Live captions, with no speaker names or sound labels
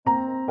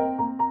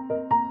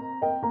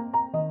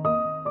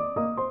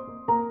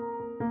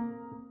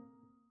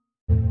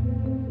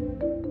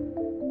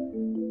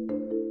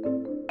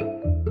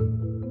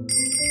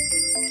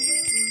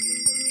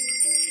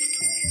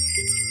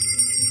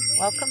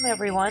Welcome,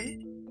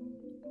 everyone.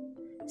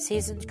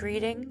 Season's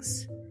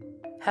greetings,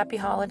 happy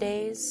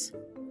holidays,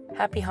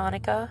 happy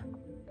Hanukkah,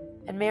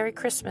 and Merry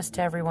Christmas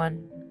to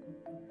everyone.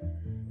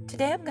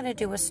 Today I'm going to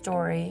do a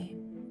story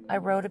I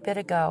wrote a bit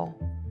ago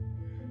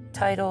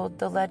titled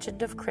The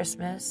Legend of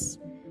Christmas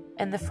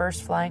and the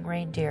First Flying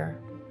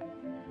Reindeer.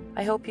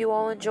 I hope you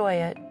all enjoy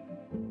it.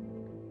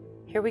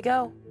 Here we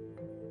go.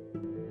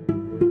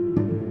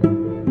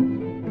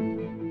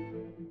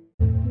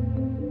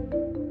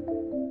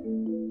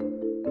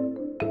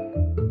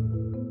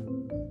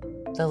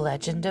 The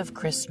Legend of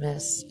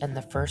Christmas and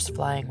the First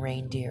Flying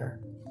Reindeer.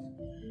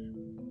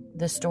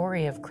 The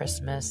story of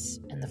Christmas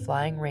and the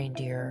flying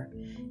reindeer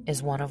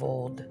is one of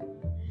old.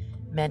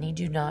 Many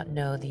do not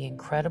know the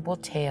incredible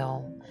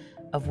tale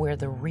of where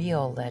the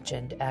real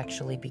legend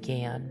actually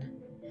began.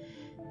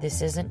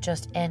 This isn't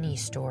just any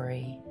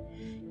story.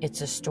 It's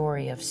a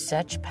story of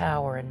such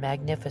power and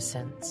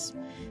magnificence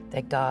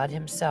that God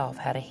Himself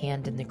had a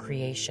hand in the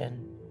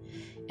creation,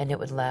 and it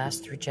would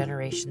last through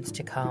generations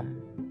to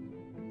come.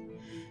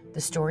 The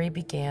story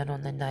began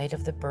on the night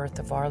of the birth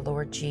of our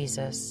Lord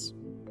Jesus.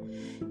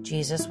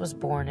 Jesus was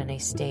born in a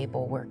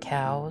stable where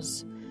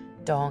cows,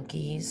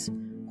 donkeys,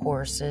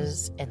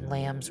 horses, and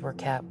lambs were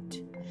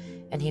kept,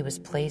 and He was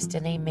placed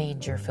in a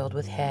manger filled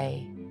with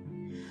hay.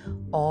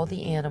 All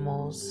the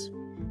animals,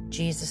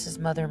 Jesus'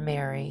 mother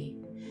Mary,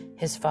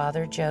 His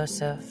father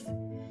Joseph,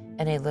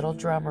 and a little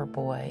drummer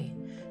boy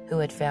who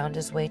had found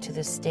his way to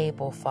the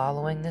stable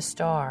following the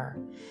star,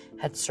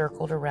 had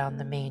circled around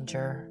the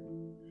manger.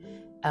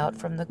 Out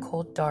from the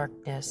cold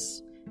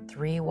darkness,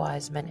 3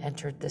 wise men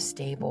entered the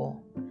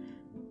stable.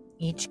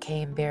 Each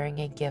came bearing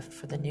a gift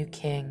for the new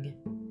king.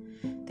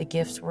 The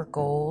gifts were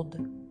gold,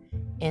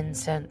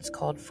 incense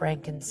called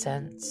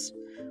frankincense,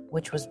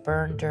 which was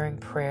burned during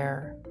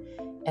prayer,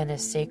 and a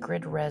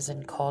sacred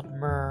resin called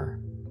myrrh.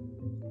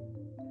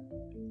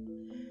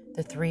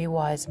 The 3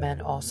 wise men,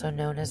 also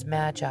known as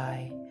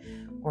magi,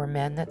 were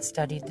men that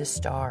studied the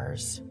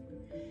stars.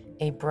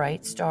 A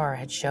bright star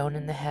had shone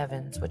in the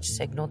heavens, which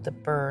signaled the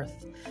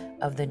birth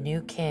of the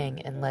new king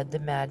and led the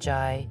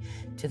magi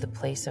to the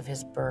place of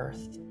his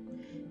birth.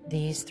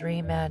 These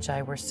 3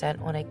 magi were sent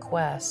on a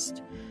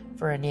quest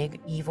for an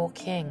evil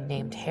king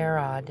named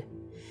Herod.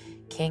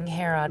 King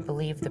Herod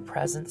believed the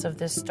presence of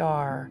this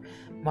star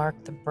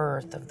marked the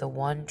birth of the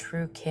one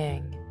true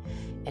king,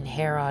 and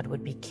Herod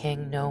would be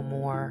king no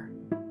more.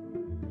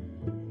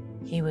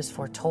 He was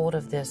foretold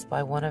of this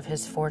by one of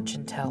his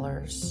fortune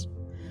tellers.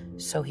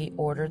 So he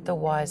ordered the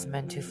wise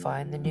men to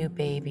find the new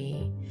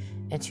baby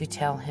and to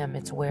tell him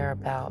its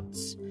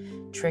whereabouts,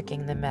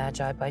 tricking the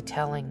magi by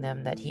telling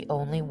them that he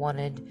only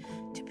wanted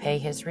to pay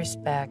his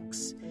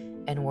respects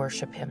and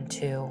worship him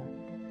too.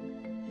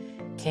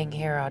 King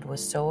Herod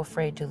was so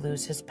afraid to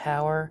lose his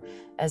power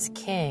as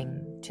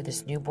king to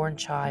this newborn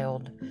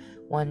child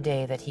one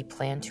day that he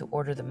planned to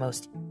order the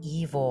most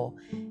evil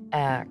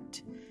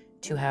act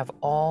to have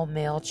all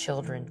male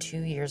children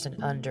 2 years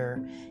and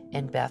under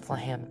in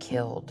Bethlehem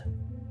killed.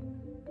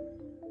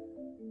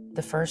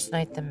 The first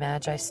night the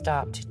Magi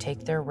stopped to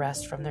take their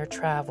rest from their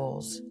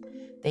travels,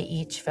 they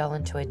each fell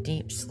into a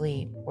deep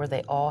sleep where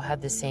they all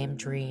had the same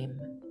dream.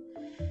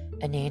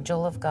 An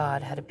angel of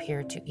God had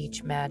appeared to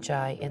each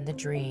Magi in the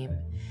dream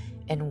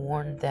and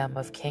warned them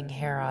of King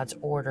Herod's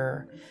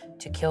order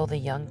to kill the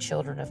young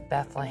children of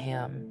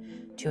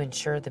Bethlehem to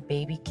ensure the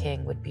baby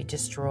king would be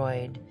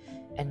destroyed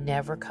and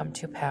never come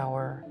to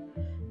power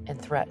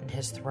and threaten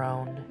his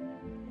throne.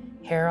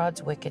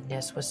 Herod's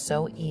wickedness was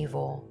so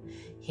evil,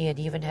 he had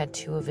even had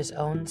 2 of his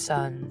own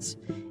sons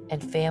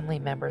and family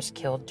members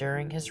killed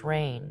during his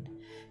reign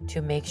to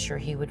make sure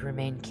he would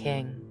remain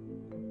king.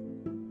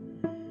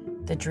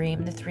 The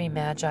dream the 3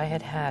 magi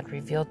had had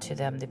revealed to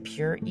them the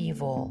pure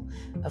evil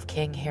of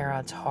King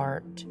Herod's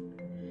heart.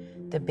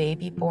 The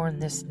baby born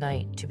this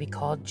night to be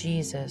called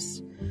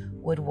Jesus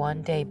would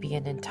one day be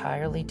an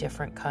entirely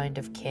different kind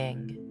of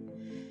king.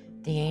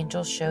 The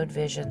angel showed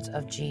visions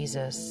of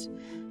Jesus,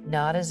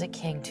 not as a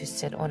king to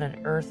sit on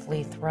an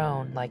earthly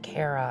throne like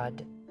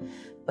Herod,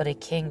 but a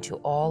king to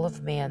all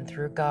of man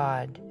through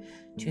God,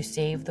 to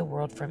save the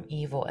world from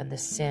evil and the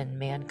sin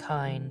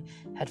mankind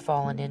had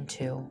fallen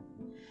into.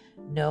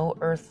 No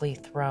earthly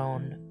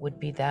throne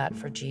would be that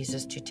for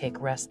Jesus to take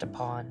rest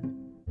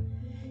upon.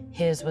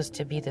 His was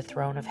to be the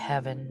throne of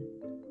heaven.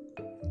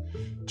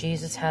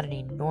 Jesus had an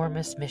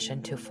enormous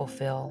mission to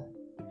fulfill.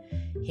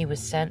 He was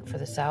sent for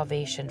the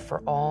salvation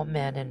for all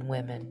men and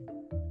women.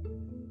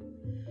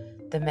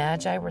 The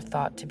Magi were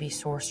thought to be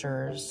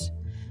sorcerers,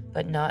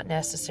 but not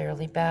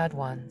necessarily bad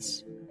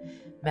ones.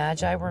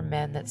 Magi were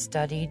men that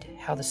studied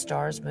how the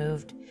stars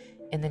moved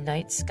in the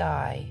night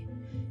sky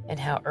and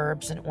how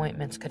herbs and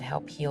ointments could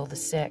help heal the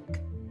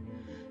sick.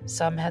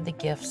 Some had the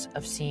gifts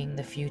of seeing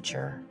the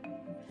future.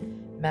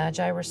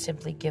 Magi were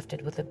simply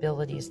gifted with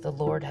abilities the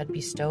Lord had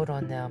bestowed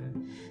on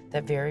them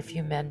that very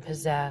few men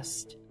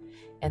possessed,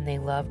 and they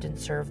loved and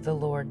served the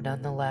Lord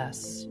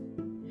nonetheless.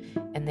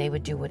 And they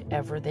would do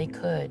whatever they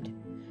could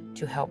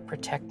to help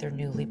protect their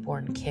newly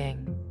born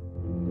king.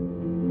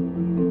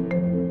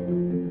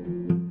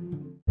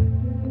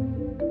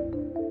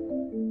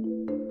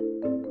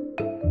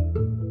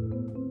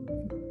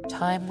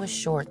 Time was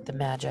short, the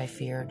Magi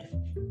feared.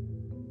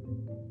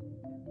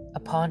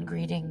 Upon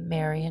greeting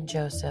Mary and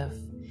Joseph,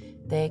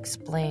 they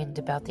explained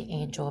about the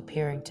angel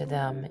appearing to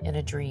them in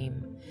a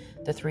dream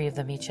the three of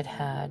them each had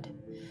had,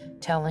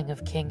 telling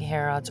of King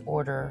Herod's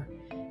order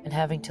and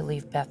having to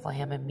leave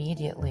Bethlehem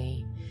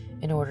immediately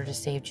in order to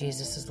save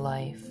Jesus'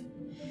 life.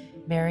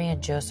 Mary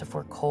and Joseph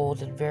were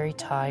cold and very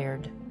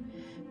tired.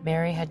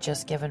 Mary had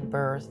just given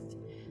birth.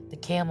 The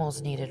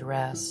camels needed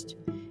rest,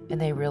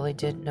 and they really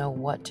didn't know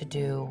what to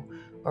do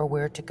or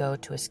where to go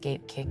to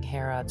escape King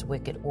Herod's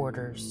wicked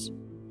orders.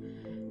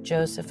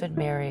 Joseph and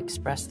Mary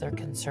expressed their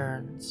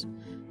concerns,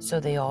 so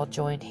they all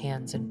joined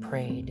hands and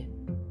prayed.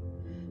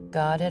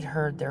 God had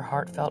heard their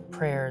heartfelt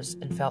prayers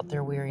and felt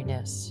their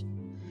weariness.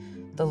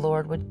 The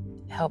Lord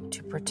would help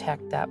to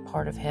protect that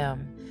part of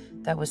Him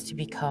that was to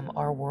become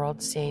our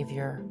world's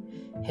Savior,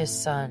 His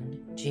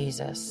Son,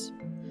 Jesus.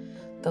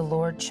 The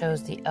Lord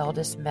chose the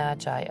eldest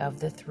Magi of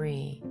the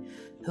three,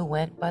 who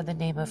went by the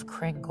name of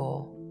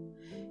Kringle.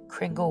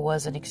 Kringle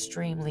was an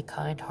extremely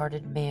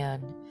kind-hearted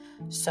man,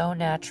 so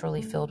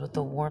naturally filled with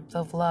the warmth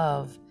of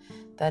love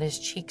that his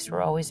cheeks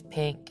were always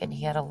pink and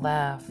he had a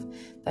laugh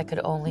that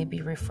could only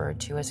be referred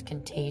to as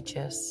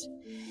contagious.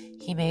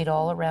 He made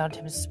all around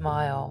him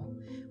smile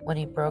when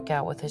he broke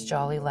out with his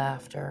jolly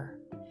laughter.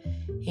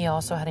 He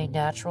also had a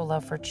natural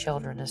love for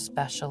children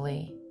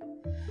especially.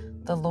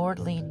 The Lord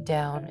leaned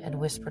down and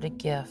whispered a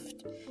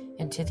gift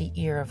into the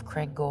ear of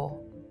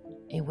Kringle,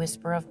 a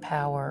whisper of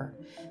power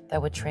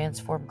that would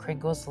transform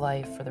Kringle's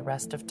life for the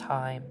rest of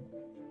time.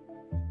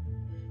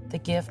 The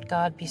gift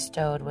God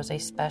bestowed was a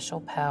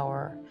special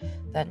power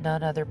that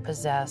none other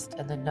possessed,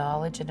 and the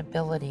knowledge and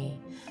ability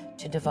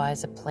to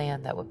devise a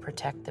plan that would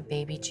protect the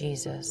baby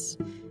Jesus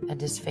and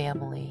his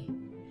family.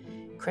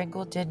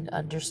 Kringle didn't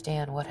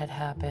understand what had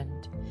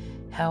happened,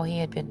 how he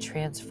had been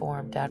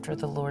transformed after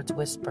the Lord's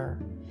whisper.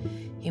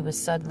 He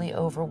was suddenly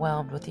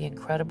overwhelmed with the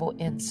incredible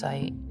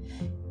insight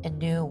and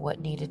knew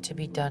what needed to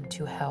be done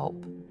to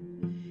help.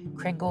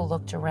 Kringle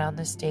looked around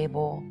the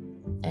stable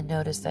and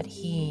noticed that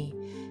he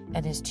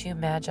and his two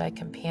Magi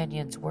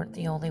companions weren't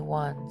the only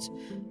ones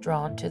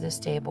drawn to the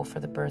stable for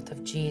the birth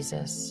of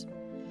Jesus.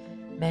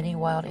 Many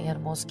wild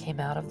animals came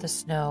out of the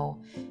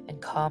snow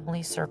and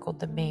calmly circled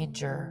the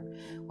manger,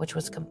 which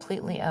was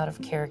completely out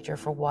of character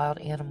for wild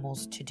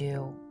animals to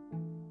do.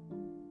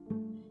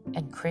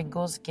 And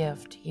Kringle's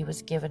gift he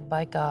was given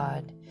by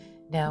God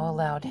now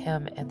allowed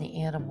him and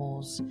the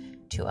animals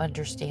to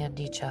understand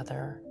each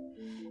other.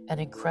 An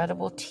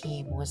incredible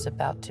team was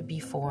about to be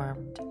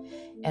formed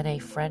and a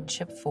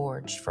friendship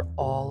forged for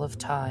all of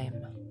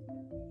time.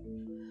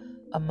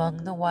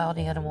 Among the wild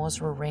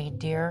animals were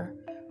reindeer,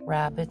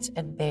 rabbits,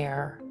 and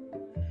bear.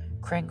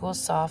 Kringle's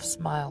soft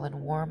smile and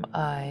warm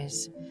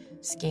eyes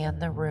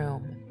scanned the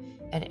room,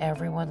 and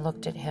everyone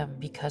looked at him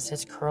because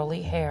his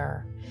curly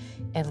hair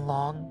and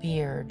long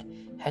beard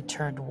had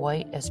turned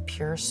white as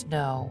pure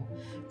snow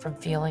from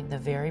feeling the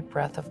very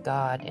breath of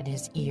God in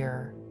his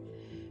ear.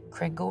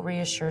 Kringle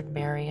reassured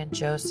Mary and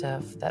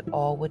Joseph that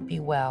all would be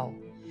well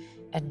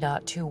and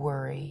not to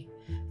worry,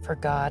 for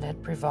God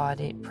had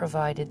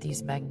provided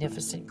these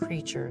magnificent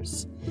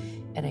creatures,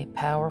 and a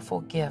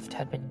powerful gift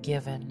had been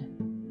given.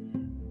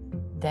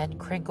 Then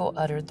Kringle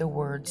uttered the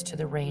words to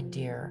the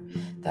reindeer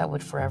that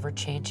would forever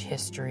change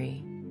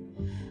history.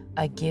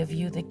 I give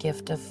you the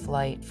gift of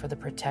flight for the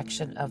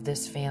protection of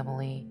this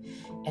family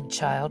and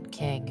child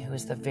king who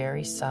is the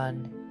very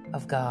Son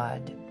of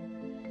God.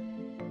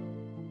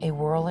 A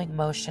whirling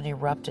motion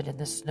erupted in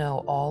the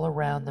snow all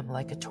around them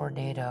like a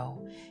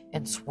tornado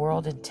and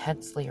swirled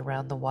intensely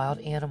around the wild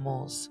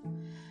animals.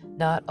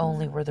 Not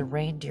only were the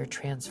reindeer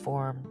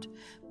transformed,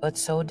 but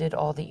so did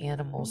all the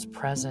animals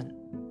present.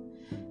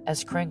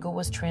 As Kringle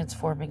was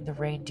transforming the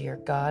reindeer,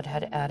 God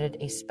had added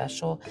a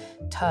special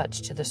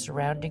touch to the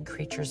surrounding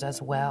creatures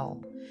as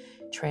well,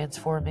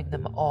 transforming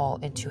them all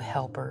into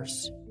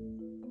helpers.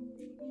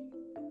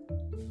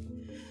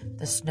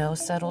 The snow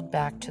settled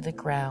back to the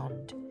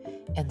ground,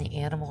 and the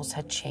animals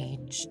had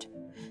changed.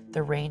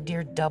 The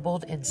reindeer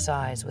doubled in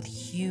size with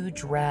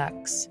huge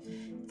racks,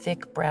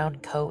 thick brown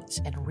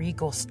coats, and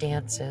regal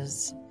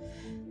stances.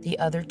 The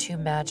other two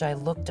Magi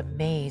looked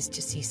amazed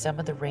to see some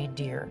of the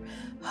reindeer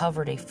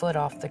hovered a foot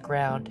off the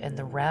ground, and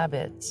the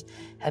rabbits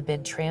had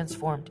been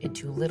transformed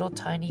into little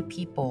tiny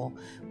people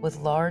with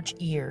large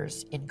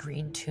ears in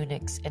green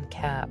tunics and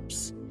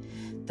caps.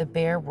 The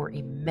bear were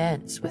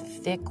immense with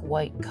thick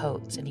white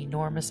coats and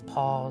enormous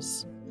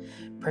paws.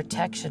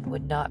 Protection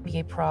would not be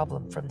a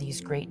problem from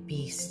these great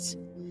beasts.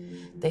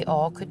 They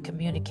all could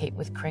communicate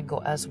with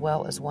Kringle as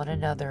well as one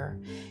another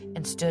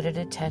and stood at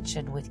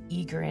attention with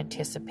eager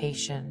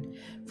anticipation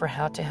for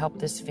how to help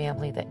this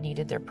family that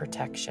needed their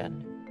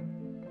protection.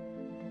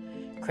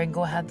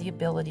 Kringle had the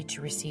ability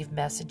to receive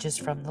messages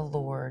from the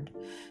Lord,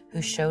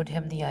 who showed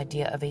him the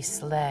idea of a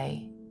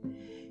sleigh.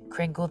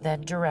 Kringle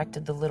then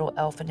directed the little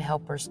elfin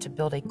helpers to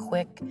build a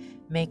quick,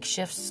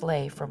 makeshift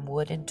sleigh from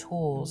wood and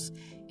tools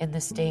in the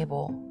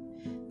stable.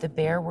 The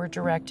bear were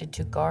directed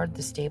to guard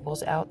the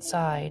stables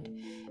outside,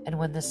 and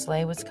when the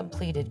sleigh was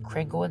completed,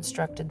 Kringle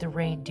instructed the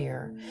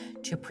reindeer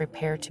to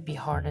prepare to be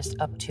harnessed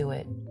up to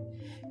it.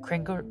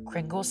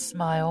 Kringle's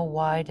smile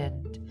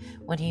widened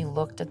when he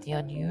looked at the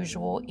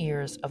unusual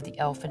ears of the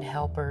elfin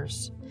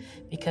helpers,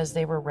 because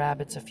they were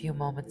rabbits a few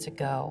moments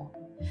ago.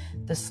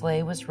 The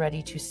sleigh was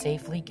ready to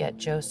safely get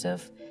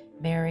Joseph,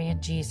 Mary,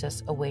 and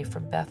Jesus away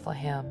from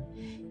Bethlehem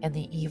and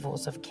the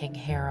evils of King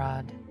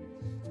Herod.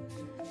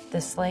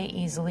 The sleigh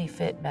easily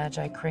fit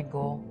Magi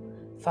Kringle,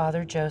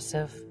 Father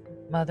Joseph,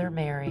 Mother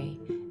Mary,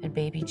 and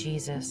baby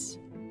Jesus.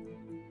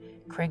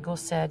 Kringle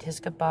said his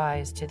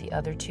goodbyes to the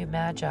other two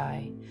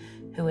Magi,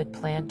 who had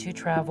planned to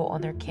travel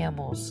on their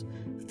camels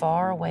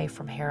far away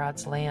from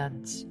Herod's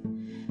lands.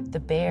 The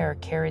bear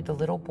carried the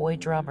little boy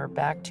drummer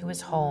back to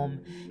his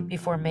home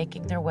before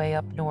making their way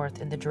up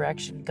north in the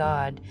direction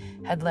God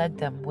had led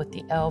them with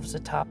the elves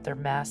atop their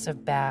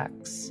massive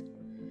backs.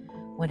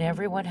 When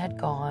everyone had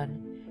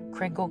gone,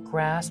 Kringle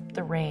grasped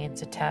the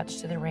reins attached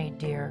to the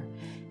reindeer,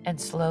 and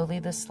slowly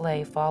the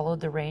sleigh followed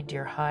the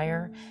reindeer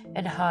higher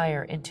and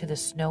higher into the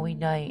snowy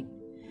night.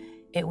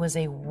 It was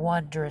a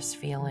wondrous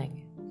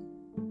feeling.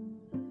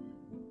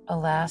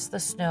 Alas, the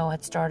snow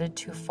had started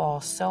to fall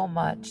so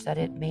much that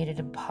it made it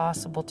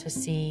impossible to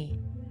see.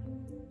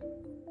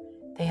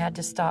 They had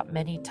to stop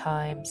many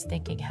times,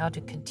 thinking how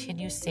to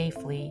continue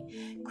safely.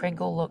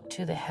 Kringle looked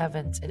to the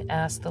heavens and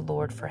asked the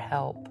Lord for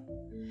help.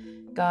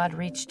 God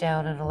reached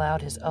down and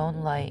allowed his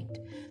own light,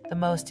 the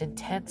most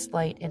intense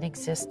light in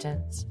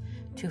existence,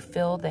 to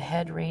fill the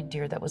head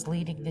reindeer that was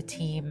leading the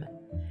team.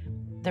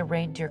 The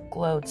reindeer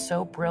glowed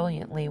so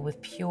brilliantly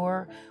with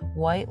pure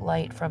white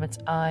light from its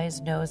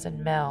eyes, nose,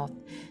 and mouth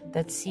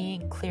that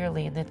seeing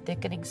clearly in the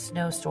thickening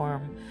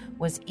snowstorm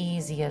was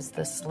easy as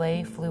the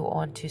sleigh flew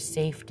on to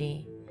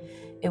safety.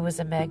 It was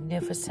a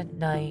magnificent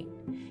night,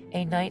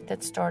 a night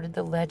that started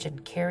the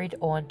legend carried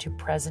on to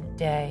present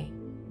day.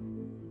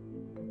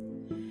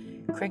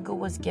 Kringle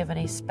was given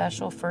a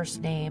special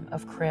first name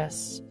of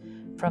Chris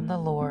from the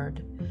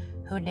Lord,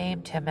 who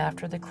named him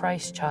after the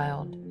Christ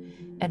child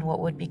and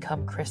what would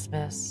become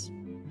Christmas.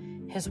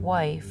 His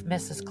wife,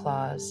 Mrs.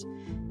 Claus,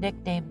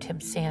 nicknamed him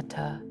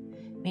Santa,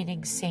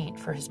 meaning saint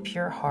for his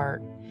pure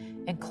heart,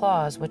 and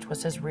Claus, which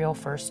was his real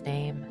first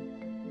name.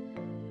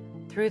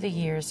 Through the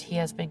years, he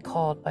has been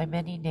called by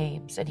many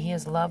names, and he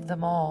has loved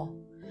them all.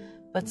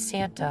 But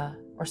Santa,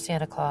 or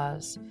Santa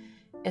Claus,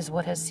 is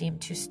what has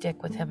seemed to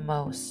stick with him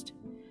most.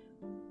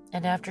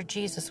 And after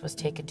Jesus was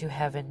taken to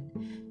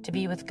heaven to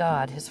be with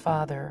God, his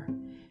Father,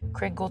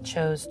 Kringle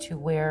chose to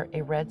wear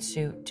a red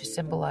suit to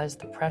symbolize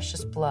the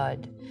precious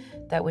blood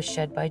that was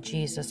shed by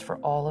Jesus for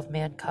all of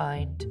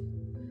mankind.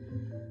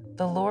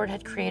 The Lord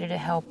had created a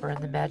helper in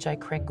the Magi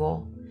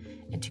Kringle,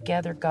 and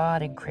together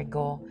God and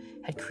Kringle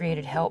had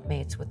created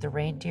helpmates with the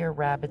reindeer,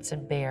 rabbits,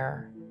 and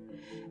bear.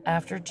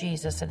 After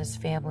Jesus and his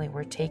family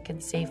were taken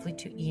safely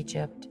to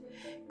Egypt,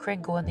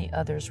 Kringle and the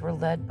others were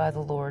led by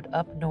the Lord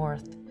up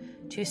north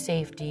to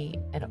safety,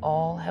 and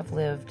all have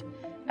lived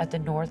at the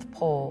North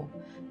Pole,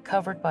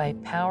 covered by a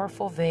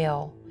powerful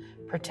veil,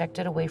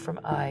 protected away from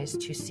eyes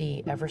to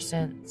see ever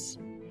since.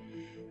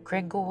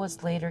 Kringle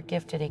was later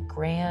gifted a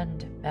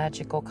grand,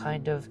 magical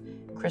kind of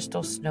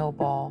crystal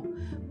snowball,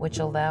 which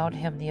allowed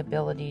him the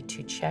ability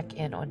to check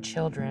in on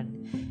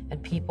children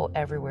and people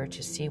everywhere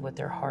to see what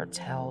their hearts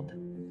held.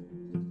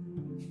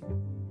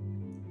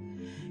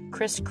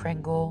 Kris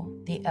Kringle,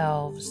 the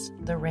elves,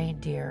 the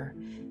reindeer,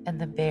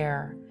 and the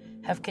bear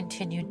have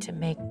continued to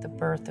make the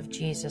birth of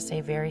Jesus a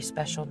very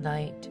special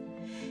night,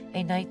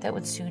 a night that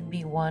would soon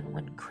be one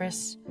when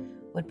Kris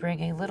would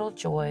bring a little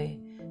joy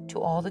to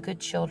all the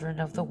good children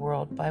of the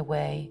world by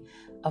way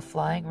of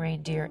flying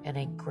reindeer in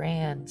a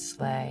grand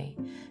sleigh,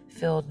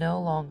 filled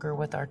no longer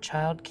with our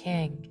child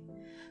king,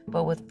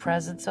 but with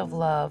presents of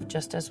love,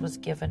 just as was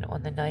given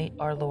on the night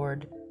our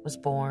Lord was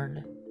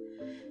born.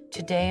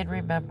 Today, in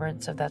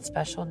remembrance of that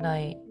special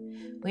night,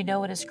 we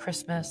know it is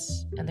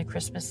Christmas, and the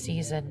Christmas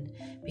season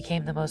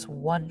became the most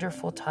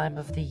wonderful time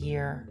of the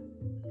year.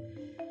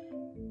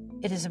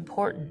 It is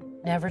important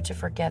never to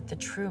forget the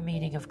true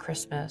meaning of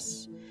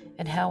Christmas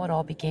and how it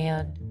all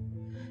began.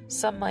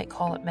 Some might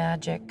call it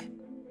magic,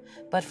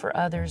 but for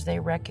others they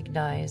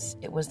recognize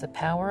it was the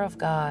power of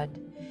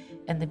God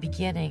and the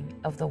beginning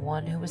of the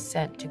one who was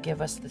sent to give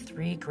us the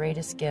three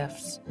greatest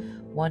gifts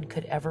one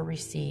could ever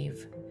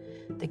receive: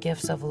 the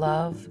gifts of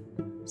love,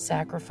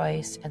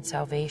 sacrifice, and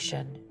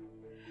salvation.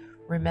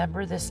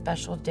 Remember this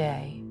special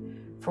day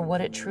for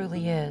what it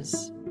truly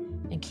is,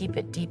 and keep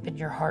it deep in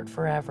your heart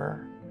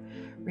forever.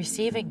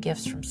 Receiving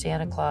gifts from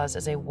Santa Claus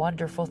is a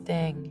wonderful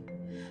thing,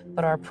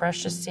 but our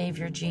precious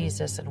Savior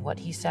Jesus and what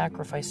he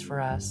sacrificed for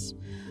us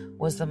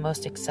was the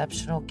most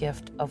exceptional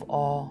gift of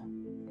all.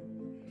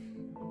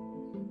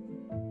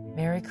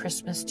 Merry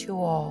Christmas to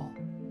all,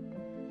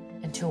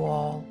 and to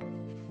all,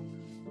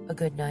 a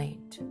good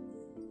night.